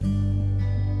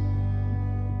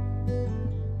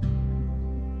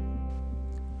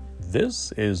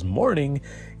This is Morning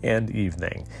and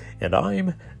Evening, and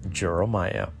I'm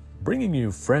Jeremiah, bringing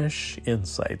you fresh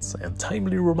insights and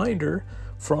timely reminder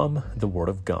from the Word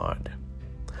of God.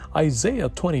 Isaiah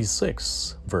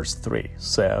 26, verse 3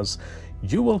 says,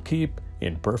 "You will keep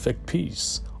in perfect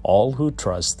peace all who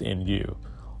trust in you,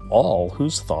 all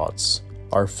whose thoughts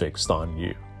are fixed on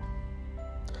you."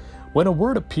 When a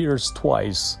word appears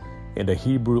twice in the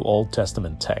Hebrew Old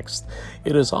Testament text,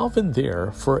 it is often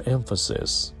there for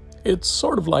emphasis. It's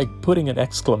sort of like putting an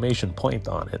exclamation point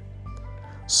on it.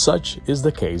 Such is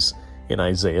the case in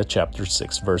Isaiah chapter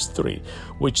 6, verse 3,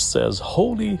 which says,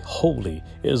 "Holy, holy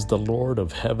is the Lord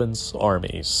of heaven's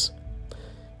armies."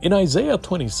 In Isaiah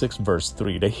 26, verse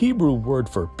 3, the Hebrew word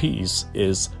for peace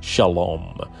is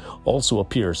shalom, also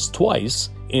appears twice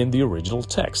in the original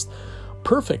text.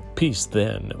 Perfect peace,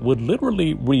 then, would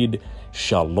literally read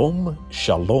shalom,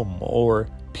 shalom, or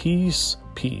peace,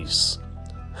 peace.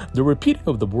 The repeating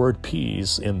of the word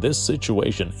peace in this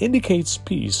situation indicates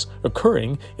peace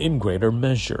occurring in greater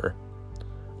measure.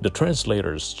 The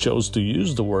translators chose to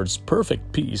use the words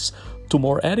perfect peace to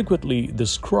more adequately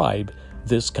describe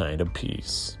this kind of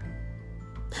peace.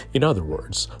 In other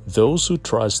words, those who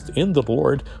trust in the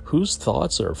Lord, whose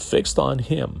thoughts are fixed on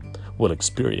Him, will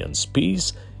experience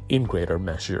peace in greater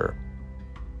measure.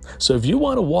 So if you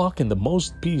want to walk in the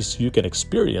most peace you can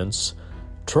experience,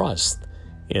 trust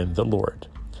in the Lord.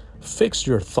 Fix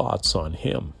your thoughts on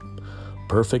Him.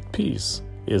 Perfect peace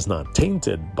is not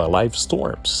tainted by life's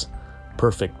storms.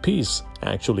 Perfect peace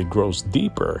actually grows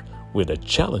deeper with the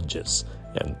challenges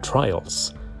and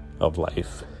trials of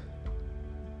life.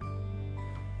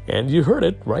 And you heard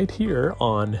it right here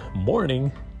on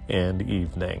Morning and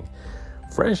Evening.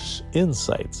 Fresh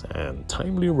insights and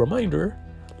timely reminder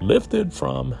lifted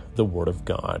from the Word of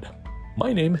God.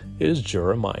 My name is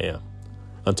Jeremiah.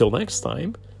 Until next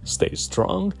time, stay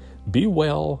strong, be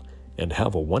well, and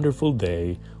have a wonderful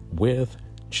day with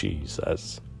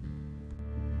Jesus.